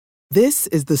This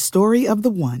is the story of the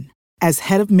one. As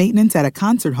head of maintenance at a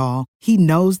concert hall, he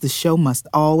knows the show must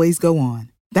always go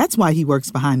on. That's why he works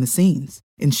behind the scenes,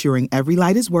 ensuring every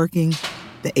light is working,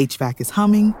 the HVAC is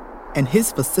humming, and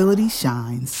his facility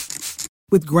shines.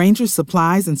 With Grainger's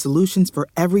supplies and solutions for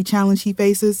every challenge he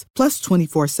faces, plus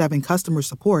 24/7 customer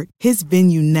support, his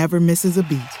venue never misses a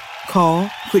beat. Call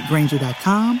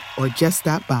quickgrainger.com or just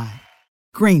stop by.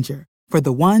 Grainger, for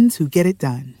the ones who get it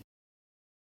done.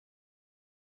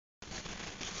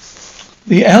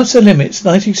 The Outer Limits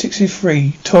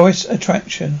 1963 tourist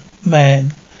attraction.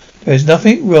 Man, there is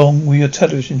nothing wrong with your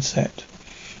television set.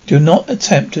 Do not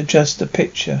attempt to adjust the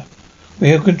picture.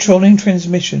 We are controlling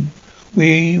transmission.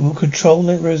 We will control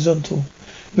the horizontal.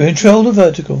 We control the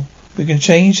vertical. We can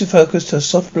change the focus to a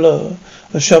soft blur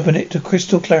or sharpen it to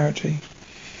crystal clarity.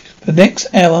 For the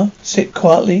next hour, sit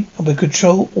quietly and we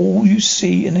control all you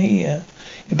see and hear.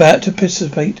 You're about to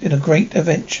participate in a great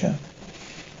adventure.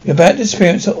 You're about to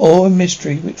experience an awe and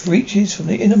mystery which reaches from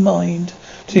the inner mind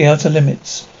to the outer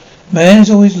limits. Man has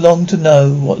always longed to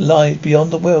know what lies beyond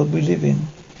the world we live in.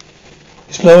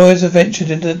 Explorers have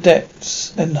ventured into the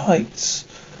depths and heights.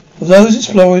 Of those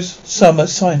explorers, some are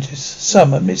scientists,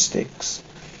 some are mystics.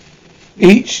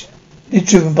 Each is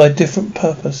driven by a different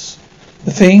purpose.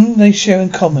 The thing they share in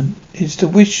common is the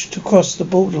wish to cross the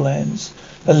borderlands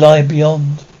that lie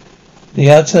beyond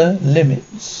the outer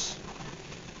limits.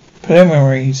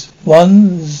 Preliminaries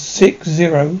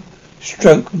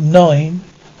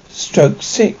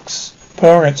 160/9/6.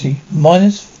 Priority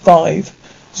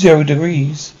 -50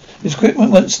 degrees. This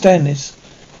equipment won't stand this.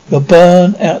 You'll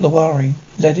burn out the wiring.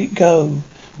 Let it go.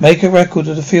 Make a record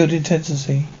of the field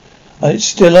intensity. It's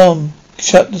still on.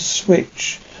 Shut the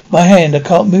switch. My hand, I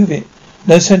can't move it.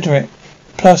 No center it.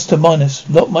 Plus to minus.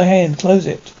 Lock my hand. Close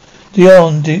it.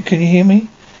 Dion, can you hear me?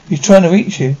 He's trying to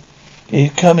reach you. He's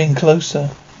coming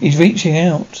closer. He's reaching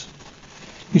out.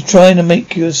 He's trying to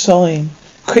make you a sign.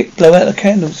 Quick, blow out the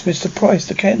candles. Mr. Price,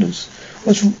 the candles.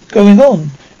 What's going on?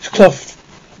 His cloth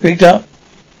rigged up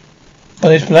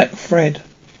on his black thread.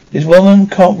 This woman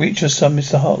can't reach your son,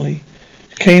 Mr. Hartley.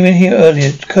 She came in here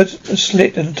earlier, cut a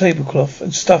slit in the tablecloth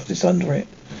and stuffed this under it.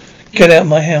 Get out of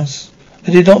my house.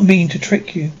 I did not mean to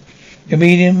trick you. Your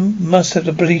medium must have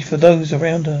the belief of those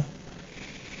around her.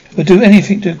 We'll do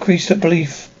anything to increase that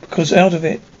belief, because out of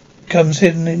it comes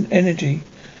hidden energy.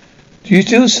 Do you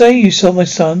still say you saw my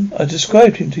son? I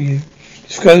described him to you.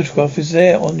 His photograph is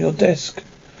there on your desk.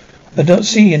 I don't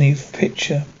see any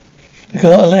picture. I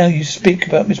cannot allow you to speak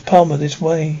about Miss Palmer this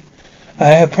way.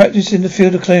 I have practiced in the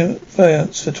field of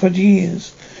clairvoyance for 20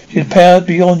 years. She has power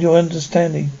beyond your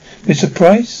understanding. Mr.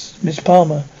 Price? Miss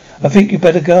Palmer, I think you'd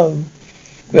better go.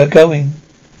 We are going.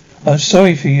 I'm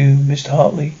sorry for you, Mr.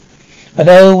 Hartley. I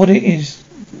know what it is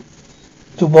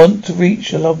to want to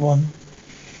reach a loved one.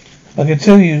 I can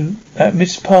tell you that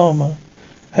Miss Palmer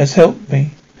has helped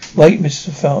me. Wait,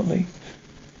 Mr.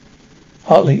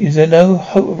 Hartley, is there no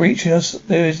hope of reaching us?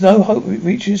 There is no hope of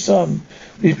reaching some.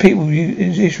 These people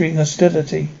issuing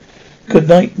hostility. Good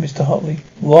night, Mr. Hartley.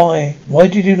 Why? Why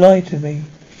did you lie to me?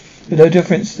 They're no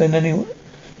different than anyone.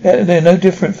 They're no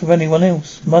different from anyone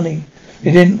else. Money.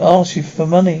 They didn't ask you for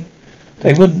money.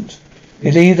 They wouldn't.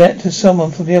 They leave that to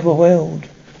someone from the other world.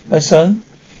 My son,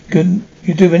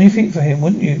 you'd do anything for him,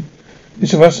 wouldn't you?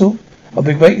 Mr. Russell, I'll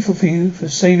be grateful for you for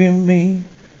saving me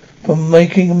from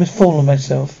making a fool of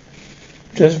myself.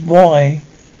 Just why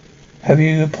have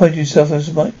you appointed yourself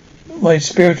as my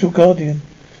spiritual guardian?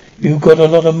 You've got a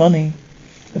lot of money.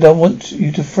 I don't want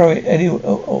you to throw it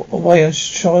away on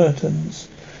charlatans.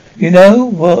 You know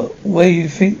where you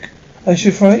think I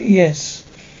should throw it? Yes.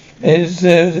 Is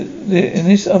in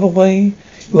this other way,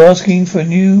 you're asking for a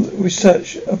new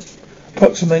research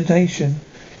approximation.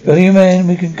 You're the only man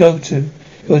we can go to.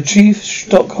 You're the chief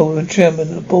stockholder and chairman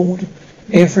of the board of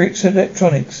Airfix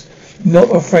Electronics. You're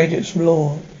not afraid it's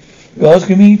law. You're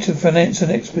asking me to finance an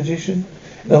expedition?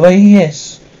 In a way,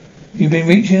 yes. You've been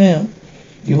reaching out.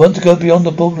 You want to go beyond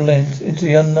the borderlands into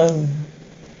the unknown.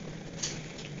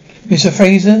 Mr.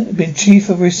 Fraser has been chief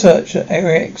of research at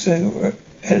Airfix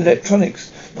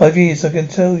Electronics 5 years, I can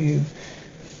tell you.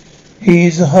 He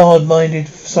is a hard-minded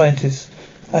scientist.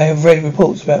 I have read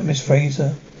reports about Miss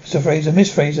Fraser. Mr. Fraser,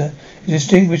 Miss Fraser is a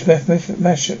distinguished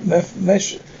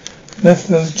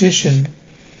mathematician,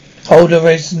 holder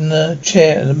in a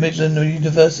chair at the Midland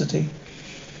University.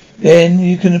 Then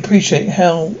you can appreciate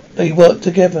how they work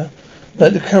together,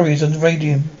 like the Currys and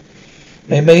radium.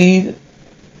 They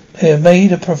have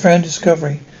made a profound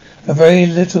discovery, and very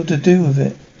little to do with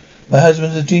it. My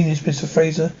husband's a genius, Mr.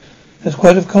 Fraser. That's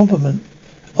quite a compliment.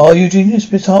 Are you a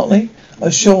genius, Miss Hartley? I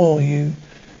assure you,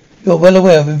 You're well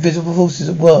aware of invisible forces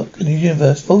at work in the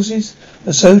universe. Forces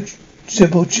are so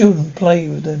simple children play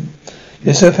with them.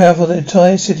 They're so powerful that the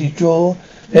entire city draw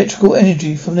electrical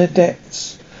energy from their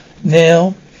depths.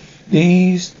 Now,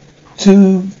 these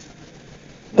two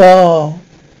bar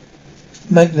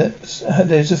magnets,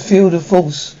 there's a field of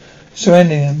force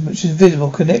surrounding them, which is visible,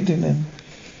 connecting them.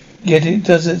 Yet it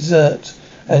does exert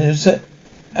an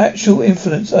actual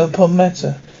influence upon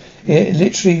matter. It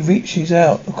literally reaches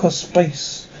out across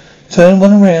space. Turn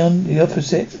one around, the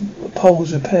opposite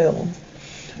poles repel.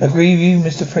 Agree with you,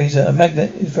 Mr. Fraser, a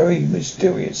magnet is very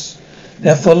mysterious.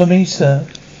 Now follow me, sir.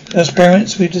 As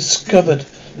experiments we've discovered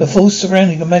the force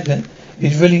surrounding a magnet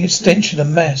is really an extension of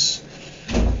mass.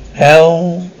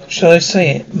 How shall I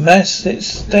say it? Mass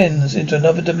extends into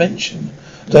another dimension.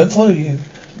 Don't follow you.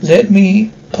 Let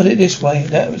me put it this way.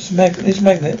 This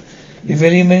magnet is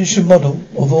really a miniature model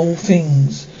of all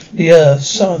things. The earth,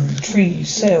 sun, trees,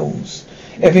 cells.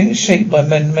 Everything is shaped by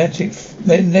magnetic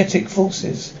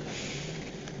forces.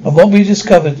 And what we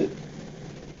discovered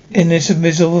in this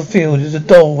invisible field is a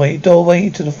doorway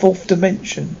into the fourth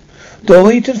dimension.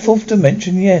 Doorway to the fourth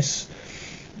dimension, yes.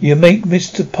 You make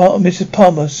Mrs.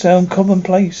 Palmer sound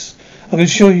commonplace. I can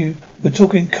assure you, we're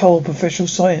talking cold professional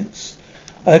science.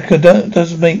 That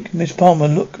does make Miss Palmer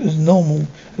look as normal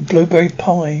as blueberry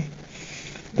pie.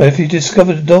 But if you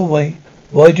discover the doorway,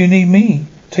 why do you need me?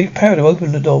 Take power to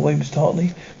open the doorway, Mr.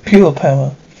 Hartley. Pure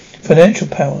power. Financial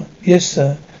power. Yes,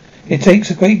 sir. It takes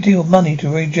a great deal of money to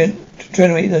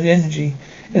generate the energy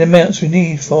in amounts we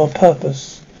need for our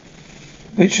purpose.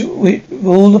 With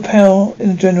all the power in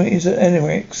the generators at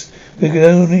NRX, we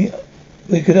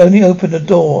could only open the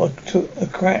door to a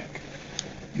crack.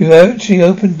 You actually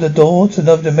opened the door to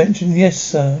another dimension? Yes,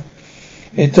 sir.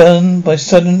 It's done by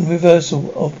sudden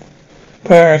reversal of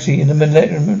polarity in the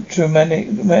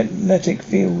magnetic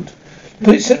field.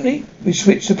 Put it simply, we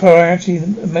switch the polarity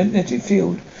in the magnetic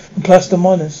field from plus to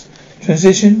minus.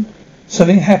 Transition,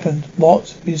 something happened.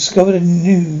 What? We discovered a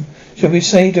new, shall we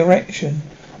say, direction,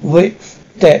 width,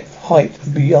 depth, height,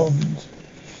 and beyond.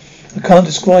 I can't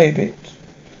describe it.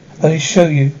 Only show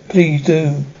you. Please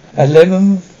do. At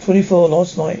 11:24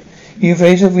 last night, Eva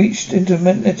Fraser reached into a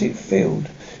magnetic field.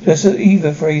 Just as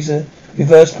Eva Fraser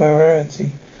reversed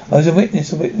polarity. I was a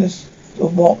witness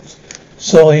of what?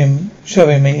 Saw him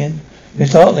showing me in.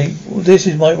 Miss Hartley, this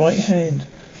is my right hand.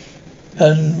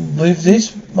 And with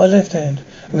this, my left hand.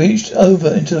 I reached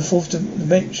over into the fourth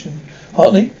dimension.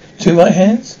 Hartley, two right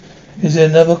hands? Is there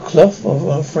another cloth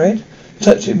or a thread?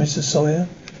 Touch it, Mr. Sawyer.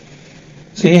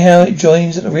 See how it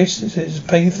joins at the wrist? It is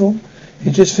painful.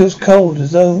 It just feels cold,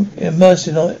 as though immersed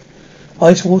in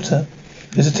ice water.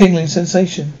 There's a tingling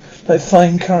sensation, like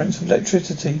fine currents of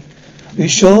electricity. Are you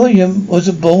sure you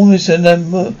wasn't born with a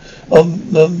number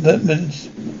of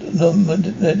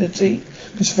modernity,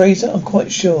 Miss Fraser? I'm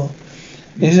quite sure.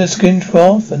 It is a skin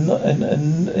craft and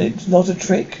it's not a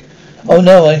trick. Oh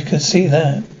no, I can see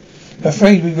that. I'm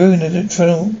afraid we ruined the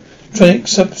electronic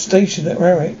substation at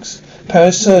Rarix.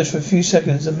 Power surged for a few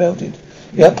seconds and melted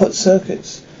the output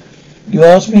circuits. You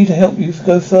asked me to help you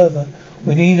go further.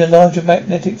 We need a larger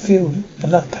magnetic field.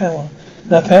 Enough power.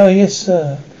 Enough power, yes,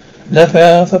 sir. Enough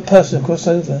power for a person to cross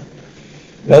over.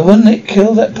 But wouldn't it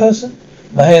kill that person?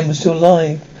 My hand was still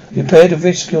alive. Are you prepared to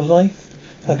risk your life?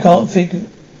 I can't think of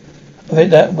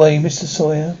it that way, Mr.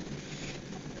 Sawyer.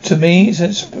 To me, it's an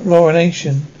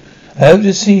exploration. I hope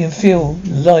to see and feel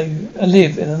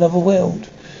live in another world.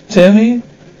 Tell me,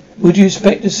 would you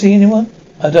expect to see anyone?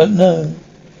 I don't know.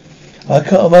 I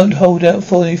won't hold out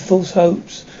for any false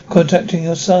hopes contacting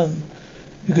your son.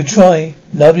 You could try.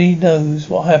 Nobody knows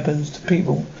what happens to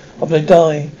people after they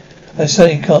die. I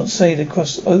certainly can't say they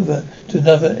cross over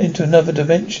into another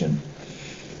dimension.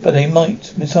 But they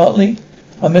might. Miss Hartley,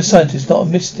 I'm a scientist, not a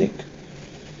mystic.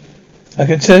 I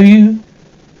can tell you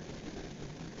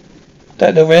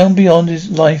that the realm beyond his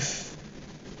life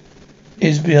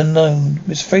is the unknown.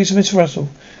 Miss Fraser, Miss Russell,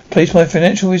 place my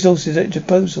financial resources at your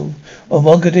disposal on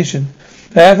one condition.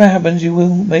 Whatever happens, you will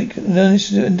make an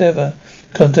earnest endeavour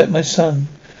to contact my son.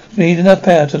 We need enough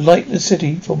power to light the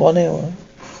city for 1 hour.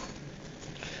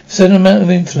 A certain amount of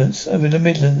influence over the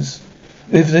Midlands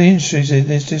with the industries in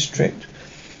this district.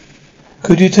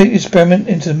 Could you take the experiment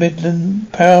into the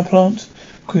Midland power plant?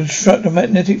 Construct a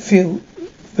magnetic cell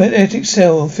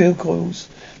and field coils.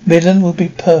 Midland would be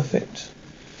perfect.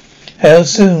 How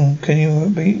soon can you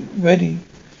be ready?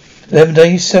 11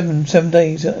 days, 7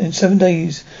 days. In 7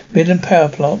 days, Midland power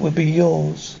plant will be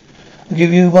yours. I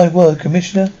give you my word,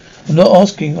 Commissioner. I'm not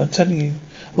asking, I'm telling you.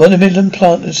 I want the Midland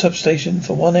plant and substation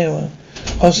for 1 hour.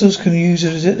 Hospitals can use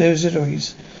their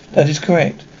auxiliaries. That is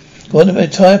correct. I want the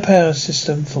entire power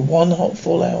system for 1 hot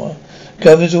full hour.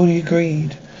 Governor's already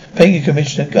agreed. Thank you,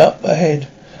 Commissioner. Up ahead.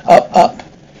 Up.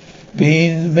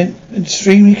 Being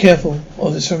extremely careful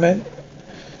of the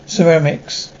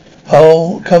ceramics.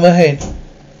 Come ahead.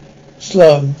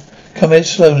 Come ahead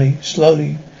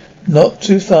slowly. Not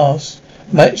too fast.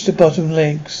 Match the bottom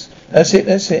legs. That's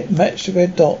it. Match the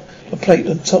red dot. The plate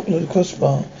on top of the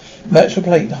crossbar. Match the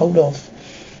plate. Hold off.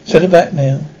 Set it back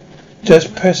now.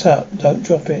 Just press up. Don't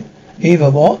drop it.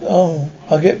 Eva, what? Oh,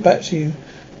 I'll get back to you.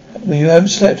 Well, you haven't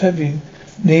slept, have you?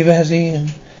 Neither has Ian.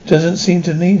 Doesn't seem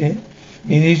to need it.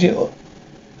 He needs it.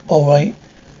 All right.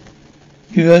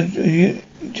 You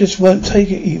just won't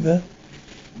take it, Eva.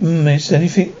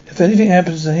 If anything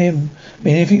happens to him,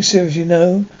 anything serious,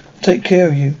 I'll take care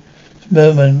of you.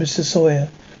 Murmured Mr. Sawyer.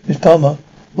 Miss Palmer,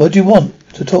 what do you want?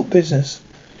 To talk business.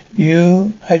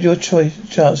 You had your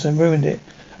chance and ruined it.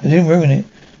 I didn't ruin it.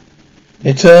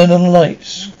 They turned on the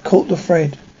lights, caught the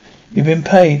thread. You've been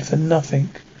paid for nothing.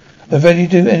 I've already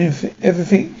done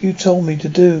everything you told me to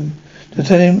do. To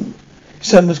tell him his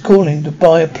son was calling to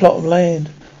buy a plot of land.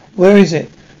 Where is it?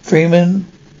 Freeman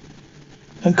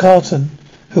and Carton.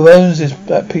 Who owns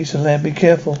that piece of land? Be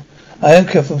careful. I am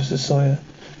careful, Mr. Sawyer.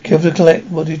 Careful to collect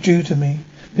what is due to me.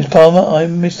 Miss Palmer,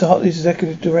 I'm Mr. Hartley's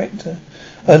executive director.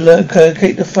 I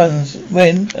allocate the funds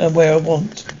when and where I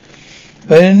want.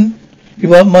 When you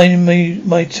won't mind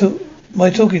my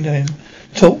talking to him.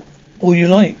 Talk all you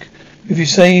like. If you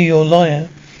say you're a liar,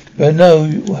 I know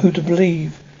who to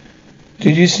believe.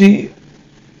 Did you see?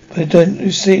 I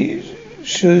don't see.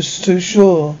 Too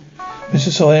sure, Mr.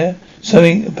 Sawyer.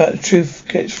 Something about the truth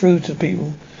gets through to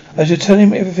people. I should tell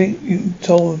him everything you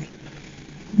told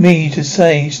me to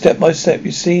say, step by step.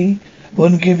 You see, I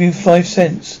wouldn't give you 5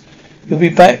 cents. You'll be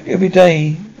back every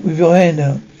day with your hand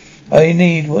out. I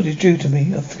need what is due to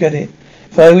me. I forget it.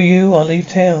 If I were you, I'll leave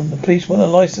town. The police want a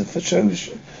license for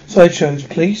sideshows.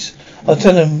 Police, I'll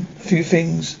tell them a few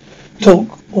things.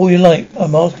 Talk all you like.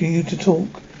 I'm asking you to talk.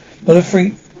 Not a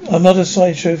freak. I'm not a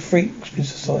sideshow freak, Mr.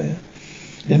 Sawyer.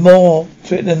 There's more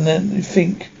to it than you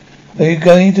think. Are you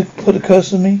going to put a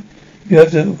curse on me? You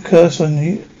have a curse on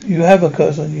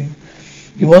you.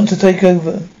 You want to take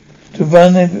over, to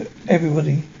run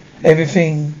everybody,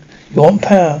 everything. You want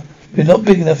power. You're not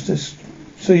big enough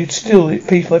so you'd steal it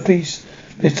piece by piece.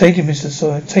 It's tainted, Mr.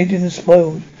 Sawyer. Tainted and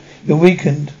spoiled. You're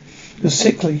weakened. You're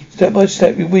sickly. Step by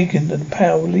step, you're weakened, and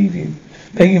power will leave you.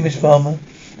 Thank you, Miss Palmer.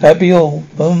 That'd be all.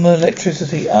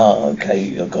 Electricity.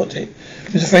 Okay, I got it.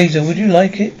 Mr. Fraser, would you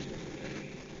like it?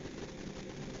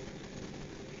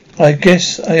 I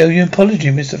guess I owe you an apology,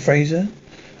 Mr. Fraser.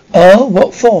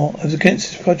 What for? I was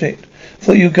against this project.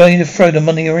 Thought you were going to throw the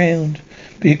money around.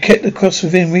 But you kept the costs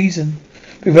within reason.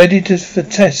 Be ready for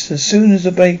tests as soon as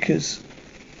the breakers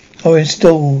are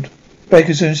installed.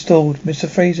 Mr.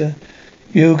 Fraser,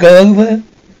 you go over?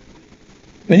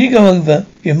 When you go over,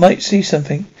 you might see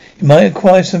something. You might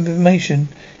acquire some information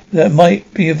that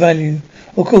might be of value.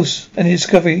 Of course, any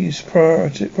discovery is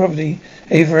property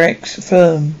Averex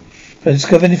firm. If I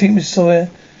discover anything, Mr. Sawyer,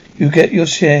 you get your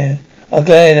share. I'm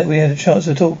glad that we had a chance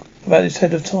to talk about this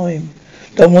ahead of time.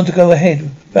 Don't want to go ahead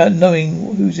without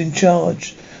knowing who's in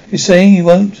charge. You're saying you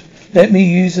won't let me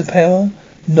use the power?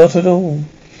 Not at all.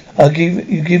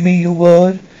 You give me your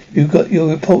word. You'll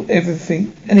report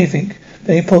anything of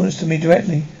importance to me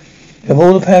directly. You have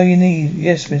all the power you need.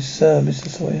 Yes, Mr.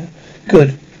 Sawyer.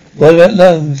 Good. What about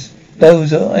those?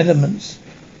 Those are elements.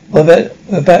 We're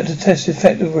about to test the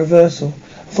effect of reversal.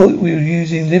 I thought we were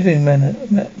using living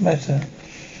matter.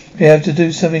 We have to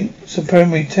do some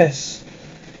preliminary tests.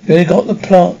 You only got the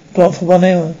plant for 1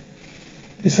 hour.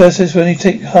 This first test will only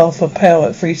take half a power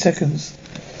at 3 seconds.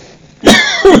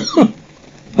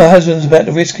 My husband's about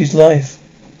to risk his life.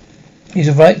 He's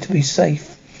a right to be safe.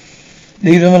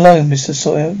 Leave him alone, Mr.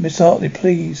 Sawyer. Mr. Hartley,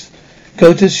 please.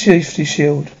 Go to safety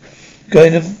shield.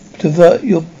 Going to divert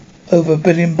you over 1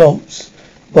 billion bolts.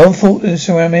 One fault in the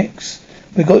ceramics.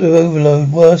 We got to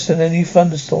overload worse than any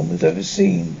thunderstorm we've ever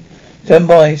seen. Stand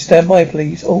by,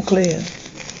 please. All clear.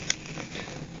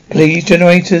 Please,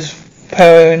 generators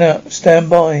powering up. Stand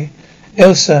by.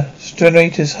 Elsa,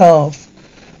 generators half.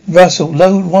 Russell,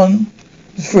 load 1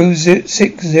 through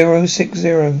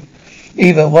 6060.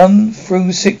 Eva 1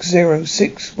 through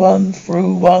 606. 1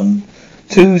 through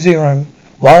 120.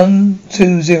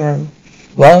 120.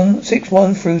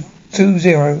 161 through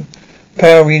 20.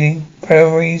 Power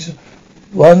reads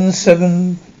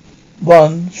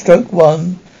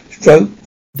 171/1.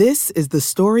 This is the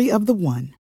story of the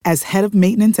one. As head of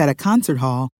maintenance at a concert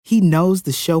hall, he knows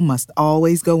the show must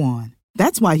always go on.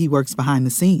 That's why he works behind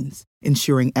the scenes,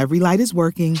 ensuring every light is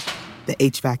working, the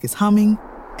HVAC is humming,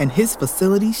 and his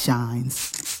facility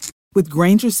shines. With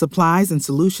Granger's supplies and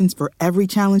solutions for every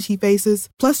challenge he faces,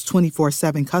 plus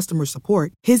 24/7 customer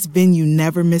support, his Venue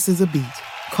never misses a beat.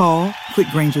 Call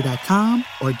quickgranger.com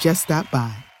or just stop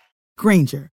by.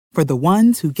 Granger, for the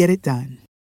ones who get it done.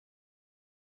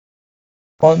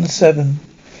 1-7.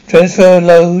 Transfer a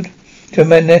load to a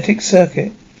magnetic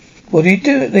circuit. What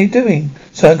are they doing?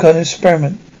 Some kind of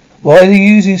experiment. Why are they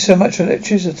using so much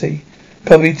electricity?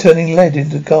 Probably turning lead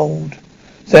into gold.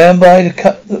 Stand by to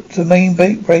cut the main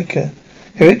breaker.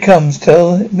 Here it comes.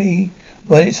 Tell me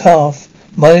when it's half.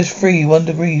 -3, 1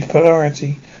 degrees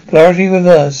polarity. Polarity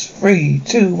reverse. 3,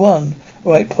 2, 1.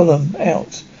 Right, pull them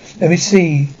out. Let me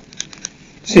see.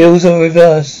 Seals are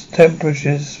reversed.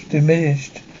 Temperatures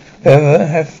diminished. However, I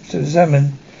have to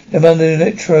examine them under an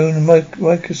electron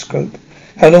microscope.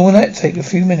 How long will that take? A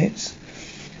few minutes.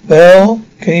 Well,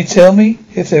 can you tell me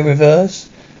if they're reversed?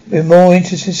 With more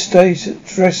interesting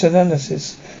stress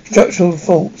analysis, structural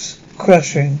faults,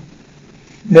 crushing,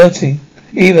 melting.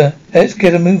 Eva, let's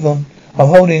get a move on. I'm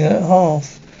holding it at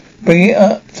half. Bring it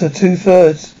up to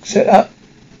 2/3. Set up.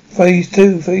 Phase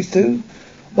 2. Phase 2?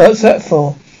 What's that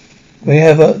for? We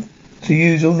have to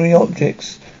use ordinary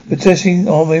objects. We're testing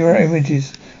our mirror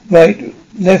images. Right,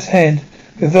 left hand,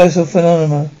 reversal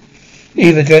phenomena.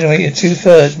 Eva, generator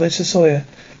 2/3. Mr. Sawyer,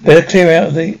 better clear out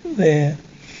of there.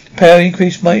 Power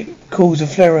increase might cause a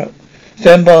flare-up.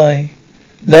 Stand by.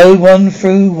 Load 1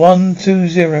 through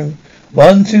 120.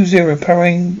 120.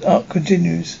 Powering up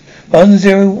continues.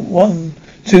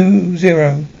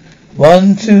 10120.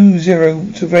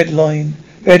 120 to red line.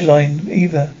 Red line.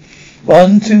 Eva.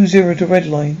 120 to red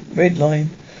line. Red line.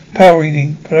 Power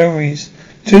reading. Polarities.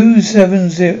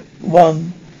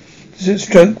 271.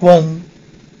 Stroke 1.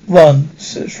 1.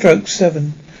 Stroke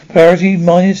 7. Polarity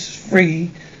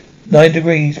 -3. 9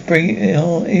 degrees. Bring it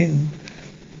in.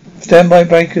 Standby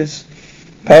breakers.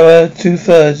 Power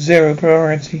 2/3. 0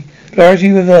 polarity.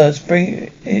 Polarity reverse.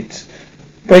 Break it.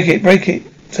 Break it.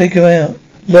 Take them out.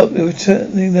 Look, they're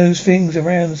turning those things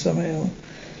around somehow.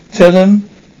 Tell them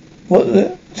what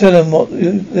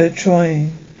they're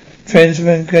trying.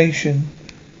 Transmigration.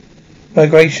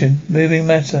 Migration. Moving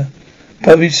matter.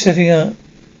 Probably setting up.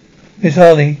 Miss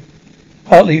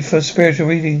Hartley for spiritual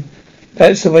reading.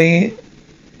 That's the way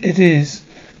it is.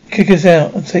 Kick us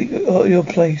out and take your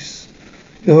place.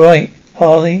 You're right.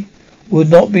 Harley would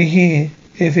not be here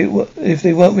if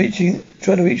they weren't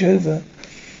trying to reach over.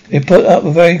 They put up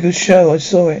a very good show. I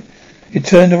saw it. It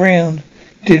turned around.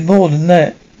 Did more than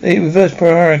that. It reversed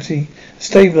polarity,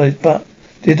 stabilized. But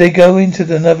did they go into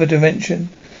another dimension?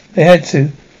 They had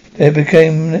to. They've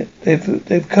become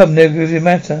negative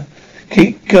matter.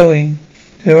 Keep going.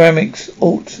 Ceramics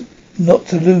ought not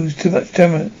to lose too much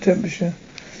temperature.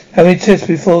 How many tests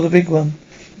before the big one?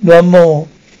 One more.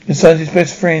 The scientist's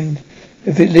best friend.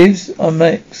 If it lives, I'm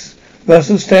next.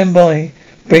 Russell, stand by.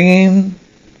 Bring him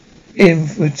in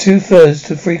with 2/3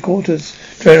 to 3/4.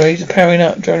 Generator powering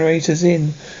up. Generators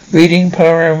in. Reading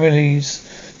polarities.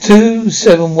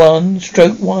 271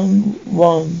 stroke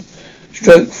 1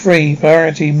 stroke 3.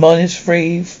 Polarity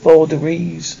 -3 4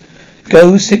 degrees.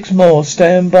 Go 6 more.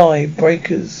 Stand by.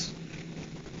 Breakers.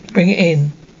 Bring it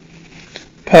in.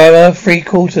 Power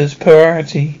 3/4.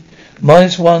 Polarity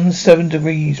 -1 7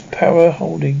 degrees. Power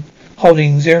holding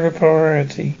 0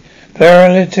 polarity.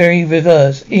 Polarity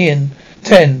reverse. In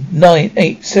 10 9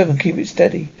 8 7. Keep it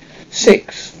steady.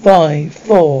 6 5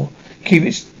 4. Keep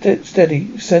it steady.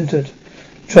 Centered.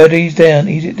 Try to ease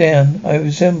it down.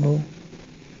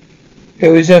 It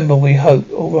resemble, we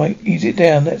hope. Alright, ease it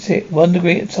down. That's it. 1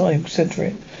 degree at a time. Center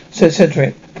it. Center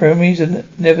it. Pyramids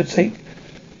never take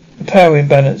the power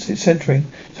imbalance. It's centering.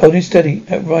 It's holding steady.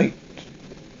 Right.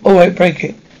 Alright, break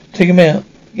it. Take him out.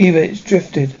 Eva, it's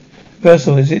drifted.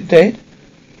 Russell, is it dead?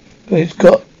 But it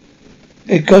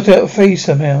got out of phase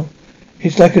somehow.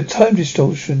 It's like a time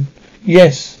distortion.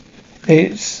 Yes.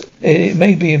 It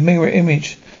may be a mirror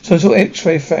image. Some sort of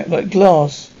X-ray effect, like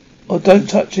glass. Oh, don't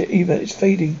touch it, Eva. It's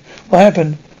fading. What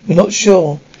happened? We're not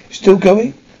sure. It's still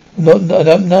going? I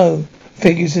don't know.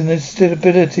 Figures in the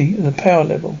stability of the power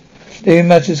level. Living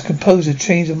matter is composed of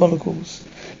chains of molecules.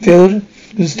 Field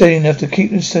was steady enough to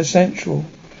keep them so central.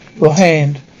 My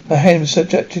hand was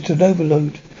subjected to an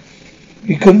overload.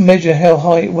 We couldn't measure how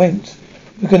high it went.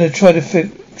 We're going to try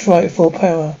it full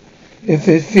power. If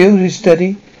the field is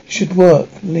steady, it should work.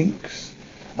 Links.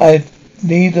 I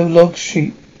need the log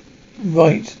sheet.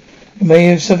 Right. It may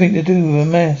have something to do with a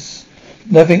mass.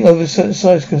 Nothing over a certain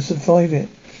size can survive it.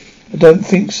 I don't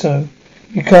think so.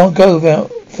 You can't go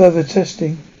without further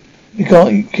testing. You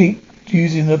can't keep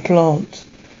using the plant.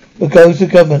 We'll go to the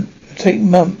government. It'll take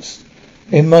months.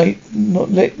 They might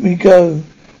not let me go.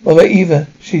 Well, Eva,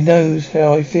 she knows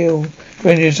how I feel.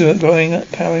 Rangers are growing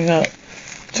up, powering up.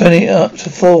 Turning it up to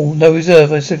full. No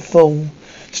reserve, I said full.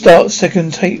 Start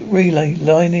second tape relay.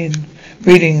 Line in.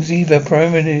 Readings, either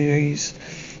preliminaries.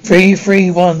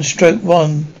 331, stroke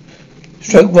 1.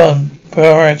 Stroke 1.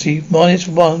 Priority.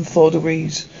 -1, 4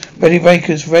 degrees. Ready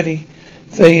breakers, ready.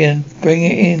 Ian, bring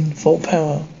it in. Full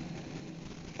power.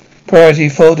 Priority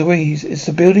 4 degrees. Is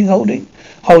the building holding?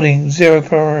 Holding. 0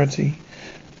 priority.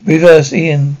 Reverse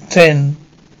Ian. 10.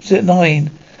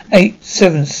 9. 8,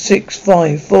 7, 6,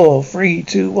 5, 4, 3,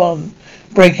 2, 1.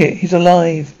 Break it. He's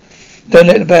alive. Don't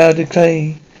let the bow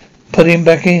decay. Put him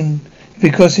back in.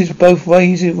 Because it's both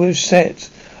ways it was set.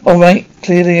 Alright.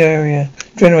 Clear the area.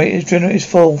 Generators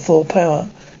full power.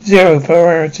 0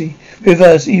 priority.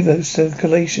 Reverse Evo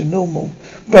circulation normal.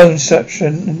 Bone structure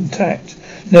intact.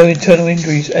 No internal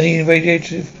injuries. Any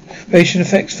radiation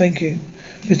effects? Thank you.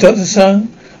 Is Dr. Sung?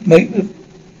 Make the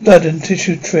blood and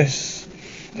tissue test.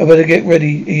 I better get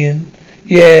ready, Ian.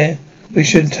 Yeah, we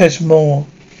should test more.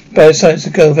 Bad science to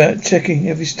go without checking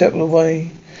every step of the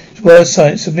way. It's worse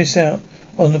science to miss out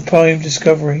on the prime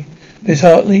discovery. Miss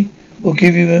Hartley will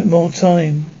give you more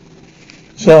time.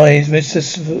 Sighs, Mr.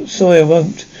 Sawyer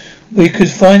won't. We could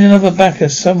find another backer,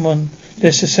 somebody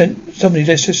less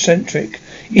eccentric.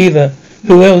 Either.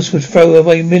 Who else would throw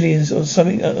away millions on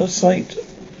something at a sight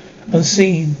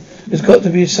unseen? There's got to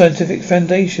be a scientific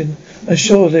foundation. I'm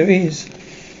sure there is.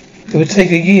 It would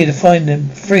take a year to find them,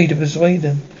 3 to persuade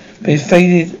them. But it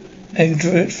faded and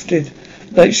drifted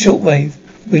like shortwave.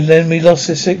 We lost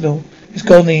the signal. It's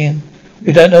gone, Ian.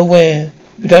 We don't know where.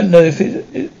 We don't know if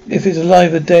it's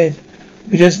alive or dead.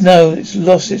 We just know it's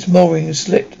lost its mooring and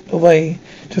slipped away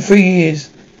to 3 years.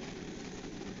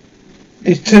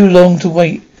 It's too long to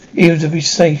wait, even to be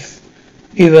safe.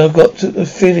 Even I've got a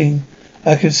feeling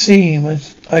I can see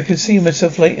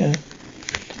myself later,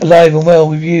 alive and well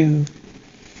with you.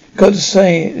 Got to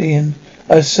say it, Ian.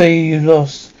 I say you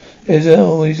lost. There's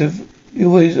always a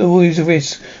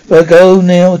risk. But I go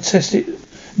now, test it a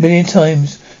million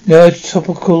times. No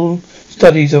topical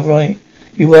studies are right.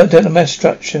 You worked out the mass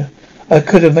structure. I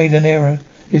could have made an error.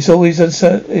 It's always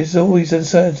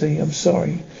uncertainty. I'm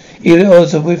sorry. Even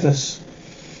odds are with us.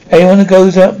 Anyone who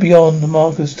goes out beyond the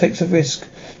markers takes a risk.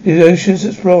 The ocean's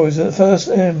explorers are the first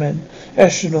airmen,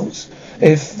 astronauts,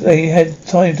 if they had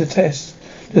time to test.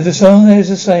 There's a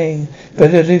saying,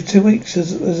 better live 2 weeks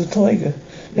as a tiger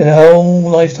than a whole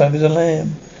lifetime as a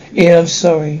lamb. Ian, I'm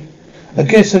sorry. I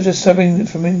guess I'm just suffering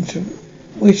from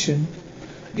intuition.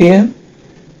 Ian?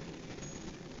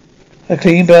 A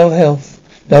clean bill of health.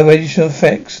 No radiation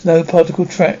effects. No particle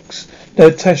tracks. No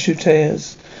tissue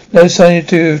tears. No sign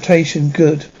of irritation.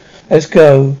 Good. Let's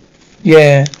go.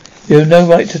 Yeah. You have no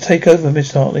right to take over,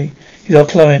 Miss Hartley. He's our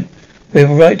client. We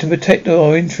have a right to protect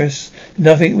our interests.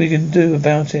 Nothing we can do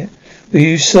about it. But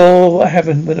you saw what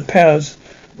happened when the powers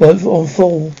weren't on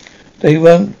full. They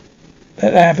won't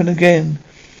let that happen again.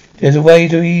 There's a way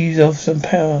to ease off some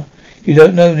power. You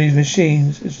don't know these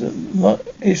machines. It's not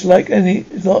like any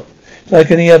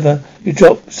other. You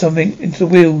drop something into the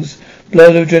wheels,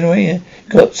 blow the generator,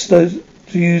 got to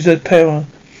use that power.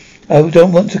 I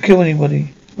don't want to kill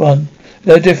anybody.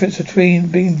 No difference between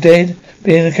being dead,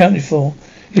 being accounted for.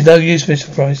 It's no use,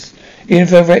 Mr. Price. Even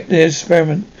if I wrecked their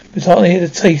experiment, Miss Hartley had a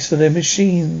taste of their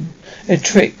machine, their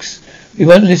tricks. You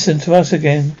won't listen to us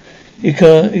again. You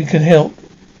can help.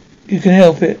 You can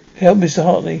help it. Help Mr.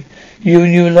 Hartley. You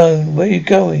and you alone. Where are you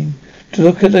going? To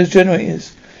look at those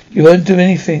generators. You won't do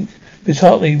anything. Miss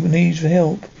Hartley needs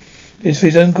help. It's for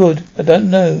his own good. I don't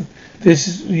know.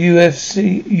 This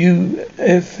UFM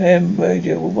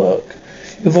radio will work.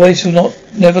 Your voice will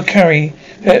never carry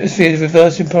the atmosphere of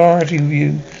reversing priority with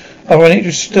you. Ironic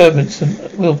disturbance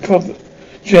will probably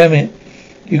jam it.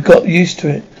 You got used to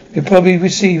it. You'll probably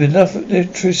receive enough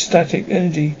electrostatic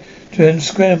energy to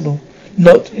unscramble.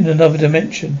 Not in another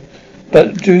dimension,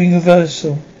 but during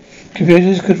reversal.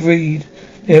 Computers could read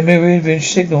their mirror image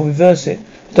signal, reverse it.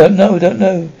 Don't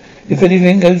know. If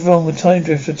anything goes wrong with time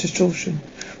drift or distortion,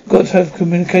 we've got to have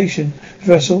communication.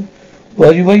 Russell, what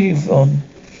are you waiting on?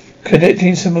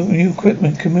 Connecting some new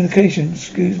equipment. Communication,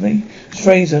 excuse me. It's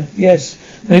Fraser, yes.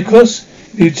 Nicholas,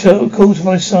 you call to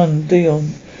my son,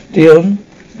 Dion. Dion,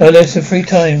 no less than 3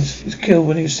 times. He was killed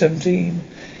when he was 17.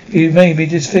 He may be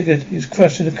disfigured. He was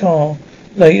crushed in a car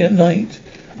late at night.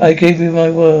 I gave you my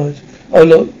word. Oh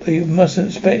look, but you mustn't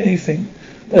expect anything.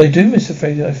 But I do, Mr.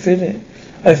 Fraser. I feel it.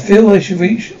 I feel I should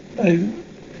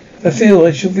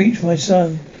reach my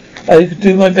son. I could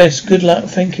do my best. Good luck.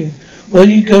 Thank you. What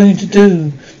are you going to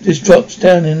do? This drops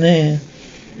down in there.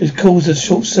 It caused a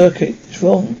short circuit. It's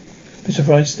wrong, Mr.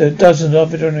 Price. There are dozens of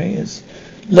other generators.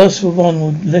 Loss of one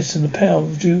would lessen the power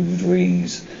of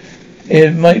degrees.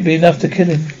 It might be enough to kill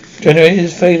him.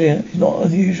 Generator's failure is not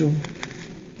unusual.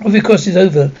 If he crosses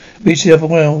over, reach the other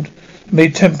world,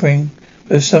 made tampering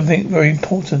with something very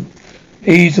important.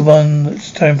 He's the one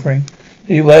that's tampering.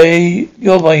 Your way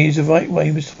is the right way,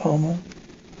 Mr. Palmer.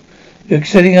 You're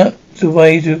setting up the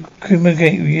way to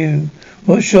communicate with you.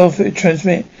 I'm not sure if it'll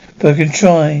transmit, but I can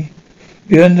try.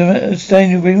 You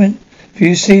understand the agreement? If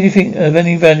you see anything of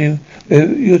any value,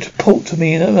 you're to report to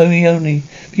me and only.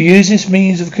 If you use this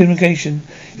means of communication,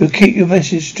 you'll keep your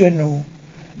message general.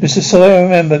 Mr. Sawyer,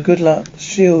 remember, good luck.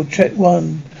 Shield, check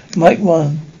 1. Mic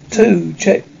 1. 2,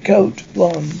 check code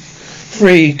 1.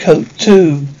 3, code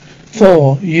 2.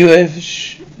 4,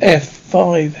 UF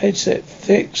 5, headset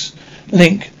fix.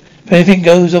 Link. If anything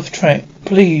goes off track,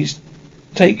 please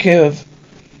take care of.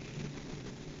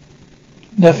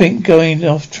 Nothing going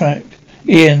off track.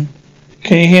 Ian,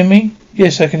 can you hear me?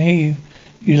 Yes, I can hear you.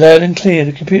 You loud and clear.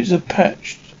 The computers are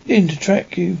patched in to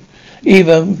track you.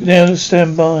 Eva, now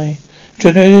stand by.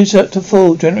 Generators up to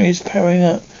full. Generators powering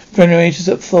up. Generators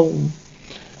at full.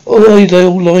 Are they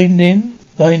all lined in?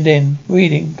 Lined in.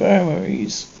 Reading.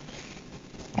 Primaries.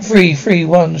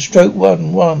 331. Stroke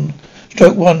 1 1.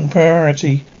 Stroke 1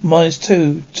 priority.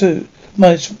 -2 2.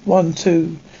 -1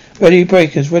 2. Ready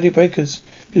breakers. Ready breakers.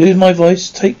 If you lose my voice,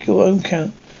 take your own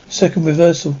count. Second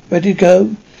reversal. Ready to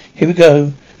go? Here we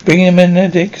go. Bringing a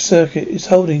magnetic circuit. It's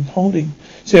holding.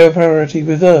 0 priority.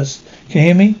 Reverse. Can you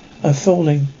hear me? I'm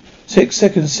falling. 6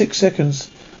 seconds. 6 seconds.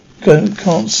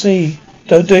 Can't see.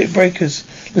 Don't do it, breakers.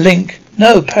 Link.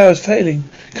 No, power's failing.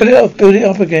 Cut it off. Build it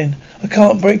up again. I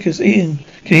can't, breakers. Ian,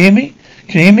 can you hear me?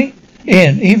 Can you hear me?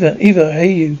 Ian, Eva, I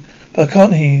hear you. But I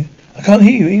can't hear you. I can't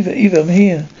hear you, Eva, I'm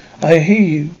here. I hear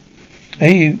you.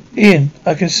 Ian,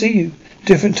 I can see you.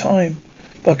 Different time.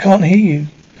 But I can't hear you.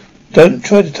 Don't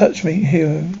try to touch me,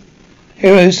 Hero.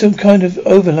 Hero, some kind of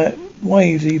overlap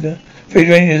waves, Eva. 3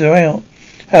 radios are out.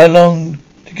 How long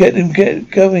to get them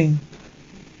going?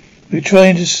 We're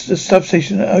trying to the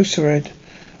substation at Osterred.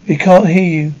 We can't hear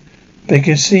you. They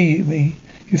can see me.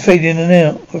 You fade in and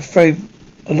out. I'm afraid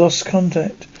I lost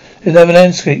contact. Another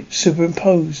landscape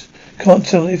superimposed. Can't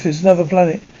tell if it's another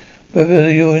planet.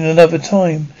 Whether you're in another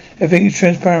time. Everything is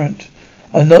transparent.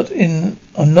 I'm not in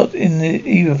the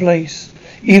Eva place.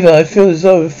 Eva, I feel as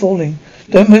though I'm falling.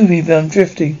 Don't move, Eva, I'm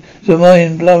drifting. The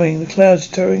mind blowing, the clouds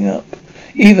tearing up.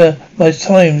 Eva, my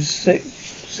time's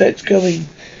set going.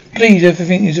 Please,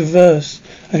 everything is reversed.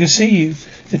 I can see you.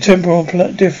 The temporal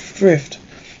drift.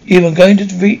 Eva, I'm going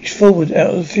to reach forward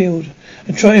out of the field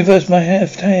and try to reverse my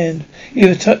left hand.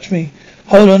 Eva, touch me.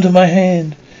 Hold on to my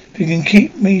hand. If you can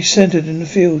keep me centered in the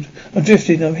field. I'm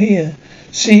drifting. I'm here.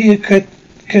 See you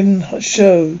can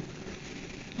show.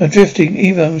 I'm drifting.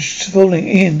 Eva, I'm falling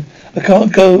in. I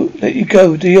can't go. Let you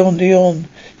go. Dion.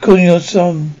 Calling your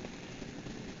son.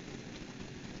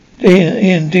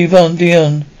 Ian,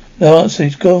 Dion. No answer.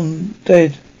 He's gone.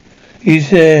 Dead. He's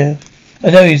there. I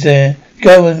know he's there.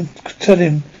 Go and tell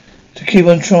him to keep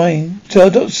on trying. Tell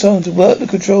Dr. Sung to work the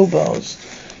control bars.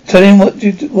 Tell him what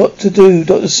to do.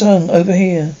 Dr. Sung, over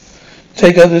here.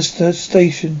 Take over the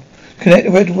station. Connect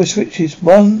the red switches.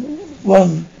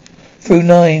 1 through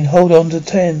 9. Hold on to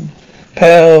 10.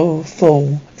 Power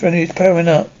full. Friendly is powering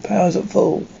up. Power's at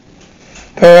full.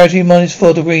 Priority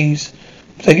 -4 degrees.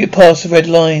 Take it past the red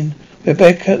line. We're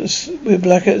black at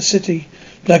the city.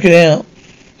 Black it out.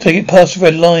 Take it past the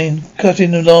red line. Cut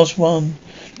in the last one.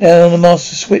 Now on the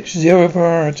master switch. 0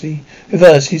 priority.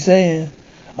 Reverse. He's there.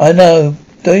 I know.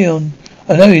 Dion.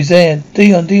 I know he's there.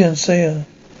 Dion, Sayer.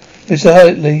 Mr.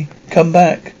 Hartley, come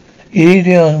back.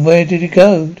 Dion, where did he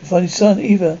go? To find his son,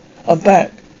 Eva. I'm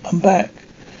back.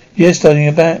 Yes, darling,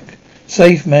 you're back.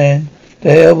 Safe, man.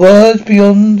 There are worlds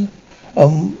beyond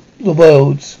the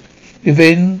worlds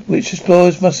within which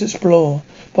explorers must explore.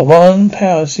 But one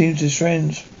power seems to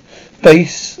trend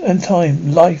space and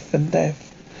time, life and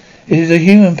death. It is a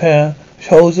human power which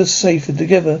holds us safe and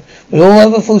together when all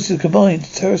other forces combine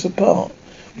to tear us apart.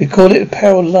 We call it the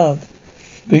power of love.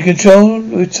 We return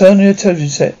the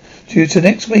intelligence set to you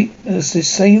next week at the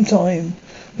same time.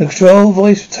 The control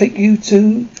voice will take you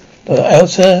to the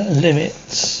outer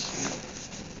limits.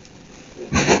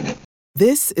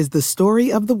 This is the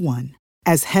story of the one.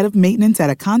 As head of maintenance at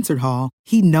a concert hall,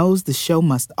 he knows the show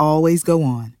must always go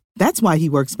on. That's why he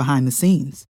works behind the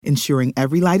scenes, ensuring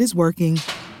every light is working,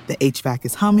 the HVAC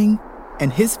is humming,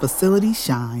 and his facility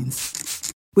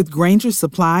shines. With Grainger's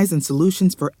supplies and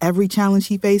solutions for every challenge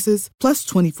he faces, plus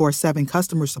 24/7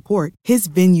 customer support, his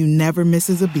venue never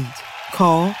misses a beat.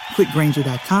 Call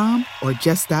quickgrainger.com or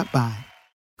just stop by.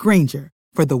 Grainger,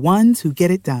 for the ones who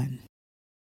get it done.